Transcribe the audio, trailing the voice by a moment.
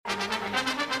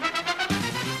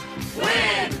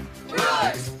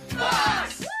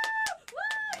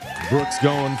Brooke's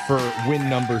going for win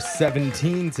number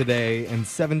 17 today, and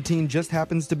 17 just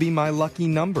happens to be my lucky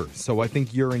number. So I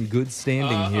think you're in good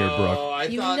standing here,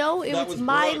 Brooke. You know it was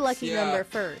my Brooks, lucky yeah. number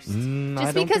first. I Just don't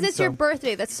because think it's so. your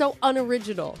birthday. That's so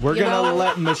unoriginal. We're you going to know?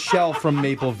 let Michelle from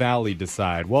Maple Valley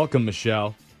decide. Welcome,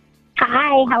 Michelle.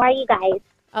 Hi, how are you guys?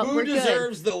 Oh, Who we're good.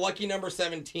 deserves the lucky number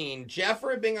 17? Jeff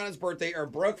for it being on his birthday, or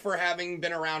Brooke for having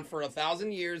been around for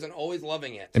 1,000 years and always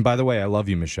loving it? And by the way, I love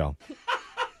you, Michelle.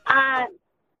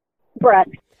 Brooke.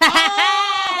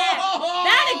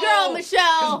 That a girl,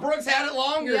 Michelle. Because Brooke's had it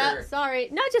longer. Yeah, sorry.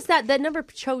 Not just that. That number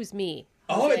chose me.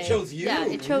 Oh, it Okay. chose you? Yeah,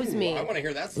 it chose me. I want to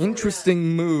hear that story. Interesting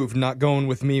move not going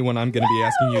with me when I'm going to be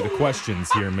asking you the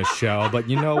questions here, Michelle. But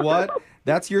you know what?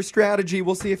 That's your strategy.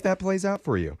 We'll see if that plays out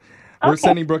for you. We're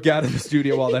sending Brooke out of the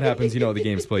studio while that happens. You know the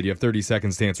game's played. You have 30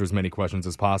 seconds to answer as many questions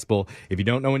as possible. If you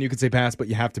don't know when, you can say pass, but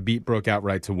you have to beat Brooke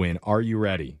outright to win. Are you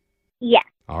ready? Yes.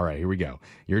 All right, here we go.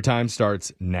 Your time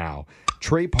starts now.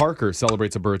 Trey Parker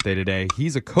celebrates a birthday today.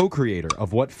 He's a co-creator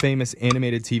of what famous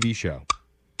animated TV show?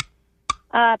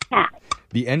 Pass.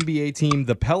 The NBA team,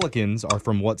 the Pelicans, are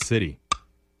from what city?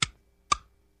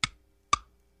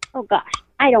 Oh, gosh.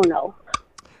 I don't know.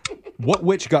 What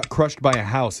witch got crushed by a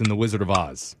house in The Wizard of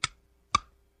Oz?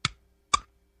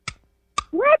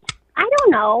 What? I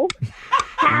don't know.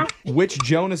 Pass. Which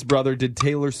Jonas brother did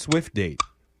Taylor Swift date?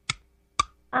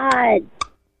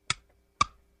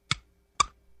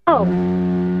 Oh.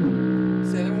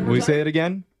 Say that one more Will we time? say it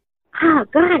again? Oh,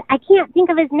 God. I can't think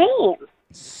of his name.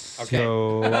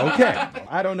 So, okay.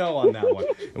 I don't know on that one.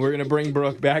 We're going to bring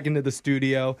Brooke back into the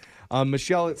studio.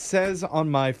 Michelle, it says on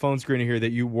my phone screen here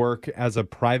that you work as a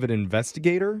private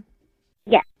investigator.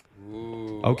 Yes.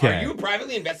 Ooh. Okay. Are you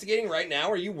privately investigating right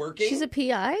now? Are you working? She's a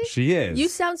PI? She is. You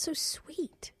sound so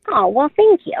sweet. Oh, well,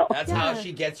 thank you. That's how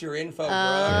she gets your info, Brooke.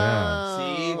 Yeah.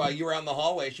 See, while you were out in the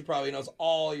hallway, she probably knows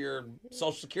all your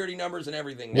social security numbers and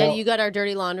everything. Yeah, Well- you got our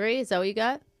dirty laundry? Is that what you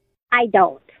got? I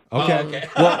don't. Okay. Oh, okay.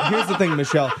 Well, here's the thing,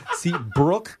 Michelle. See,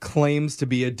 Brooke claims to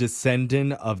be a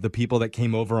descendant of the people that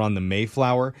came over on the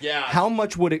Mayflower. Yeah. How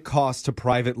much would it cost to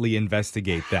privately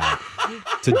investigate that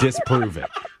to disprove it?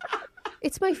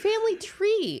 It's my family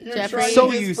tree, Jeffrey. trying So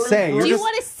to you disprove say. Brooke. You're Do you just-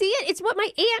 want to see it? It's what my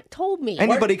aunt told me.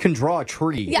 Anybody can draw a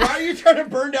tree. Yeah. Why are you trying to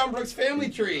burn down Brooke's family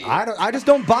tree? I just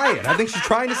don't buy it. I think she's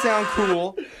trying to sound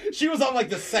cool. She was on like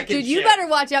the second Dude, you shift. better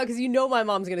watch out because you know my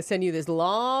mom's going to send you this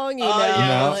long email.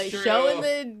 yeah, No. like, that's showing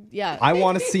true. the, I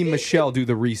want to see Michelle do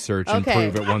the research and Okay.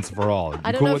 prove it once for all. You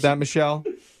I don't cool know with if that, Michelle?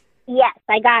 Yes,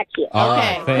 I got you. All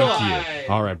Okay, right, thank cool. you.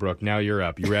 All right, Brooke, now you're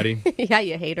up. You ready? yeah,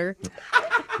 you hater.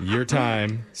 Your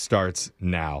time starts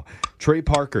now. Trey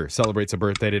Parker celebrates a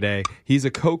birthday today. He's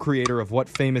a co-creator of what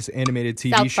famous animated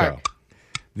TV South show? Park.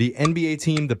 The NBA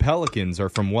team, the Pelicans, are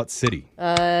from what city?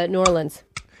 New Orleans.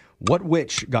 What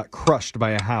witch got crushed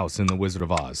by a house in The Wizard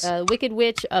of Oz? Wicked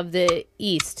Witch of the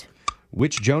East.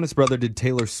 Which Jonas brother did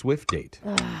Taylor Swift date?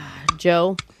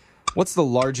 Joe. What's the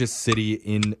largest city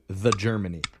in the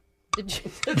Germany?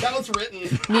 That was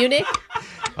written. Munich.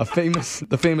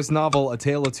 The famous novel A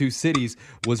Tale of Two Cities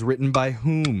was written by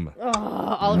whom?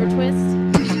 Oliver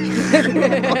Twist.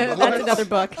 That's another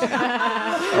book.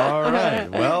 All right.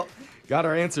 Well, got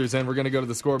our answers, and we're going to go to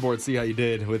the scoreboard, see how you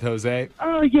did with Jose.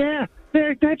 Oh, yeah.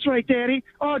 That's right, Daddy.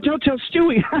 Oh, don't tell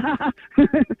Stewie.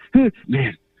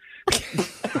 Man.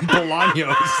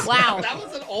 Bolaños. Wow. That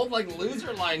was an old like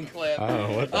loser line clip.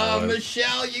 Oh, what that was.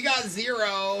 Michelle, you got 0.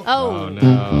 Oh, Oh,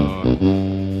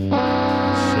 no.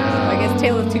 I guess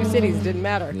Tale of Two Cities didn't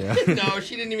matter. Yeah. No,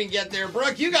 she didn't even get there.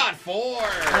 Brooke, you got 4.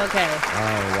 Okay.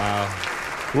 Oh,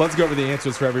 wow. Let's go over the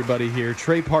answers for everybody here.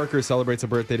 Trey Parker celebrates a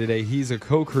birthday today. He's a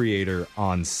co-creator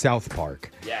on South Park.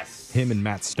 Yes. Him and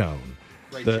Matt Stone.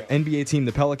 Great The show. NBA team,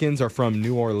 the Pelicans, are from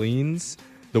New Orleans.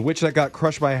 The witch that got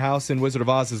crushed by a house in Wizard of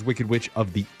Oz is Wicked Witch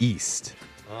of the East.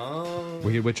 Oh.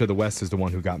 Wicked Witch of the West is the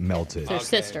one who got melted. Her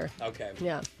sister. Okay.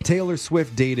 Yeah. Taylor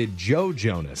Swift dated Joe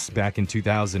Jonas back in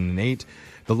 2008.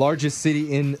 The largest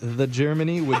city in the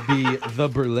Germany would be the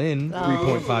Berlin,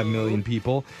 3.5 million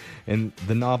people. And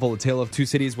the novel A Tale of Two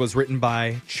Cities was written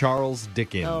by Charles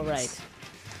Dickens. Oh, right.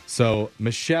 So,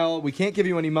 Michelle, we can't give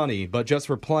you any money, but just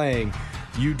for playing,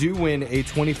 you do win a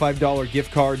 $25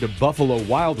 gift card to Buffalo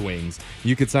Wild Wings.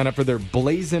 You could sign up for their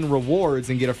Blazin' Rewards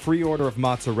and get a free order of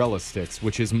mozzarella sticks,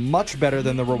 which is much better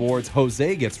than the rewards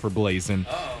Jose gets for Blazin',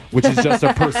 which is just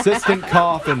a persistent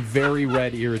cough and very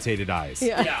red, irritated eyes.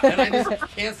 Yeah, and I just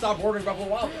can't stop ordering Buffalo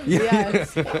Wild Wings.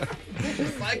 Yes,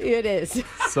 It's like, it is.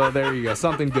 So there you go.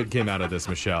 Something good came out of this,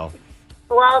 Michelle.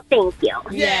 Well, thank you.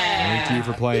 yeah. Thank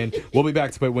you for playing. We'll be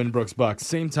back to play Win Brooks Bucks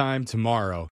same time tomorrow.